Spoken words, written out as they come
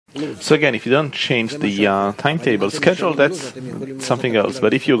So again, if you don't change the timetable schedule, that's something else.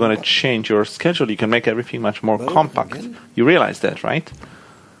 But if you're going to change your schedule, you can make everything much more compact. You realize that, right?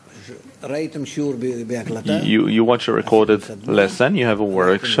 You watch a recorded lesson, you have a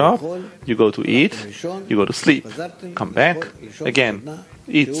workshop, you go to eat, you go to sleep, come back, again,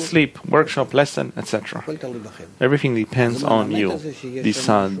 eat, sleep, workshop, lesson, etc. Everything depends on you. This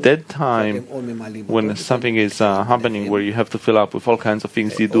dead time, when something is happening where you have to fill up with all kinds of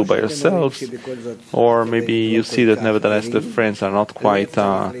things you do by yourselves, or maybe you see that nevertheless the friends are not quite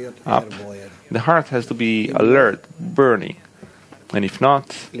up, the heart has to be alert, burning, and if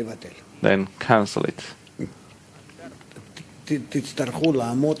not, then cancel it.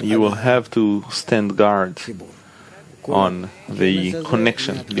 You will have to stand guard on the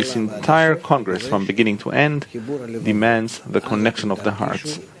connection. This entire Congress, from beginning to end, demands the connection of the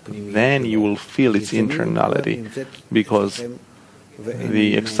hearts. Then you will feel its internality, because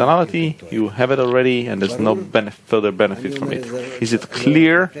the externality, you have it already, and there's no further benefit from it. Is it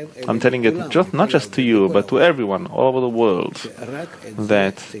clear? I'm telling it not just to you, but to everyone all over the world,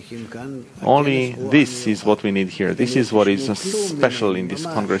 that only this is what we need here. This is what is special in this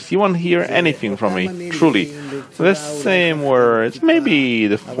Congress. You won't hear anything from me, truly. The same words. Maybe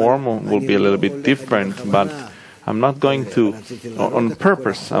the form will be a little bit different, but I'm not going to, on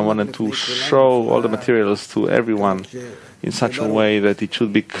purpose, I wanted to show all the materials to everyone in such a way that it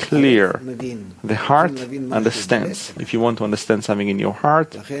should be clear. The heart understands. If you want to understand something in your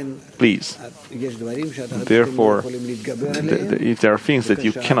heart, please. Therefore, if there are things that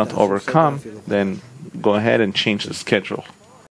you cannot overcome, then go ahead and change the schedule.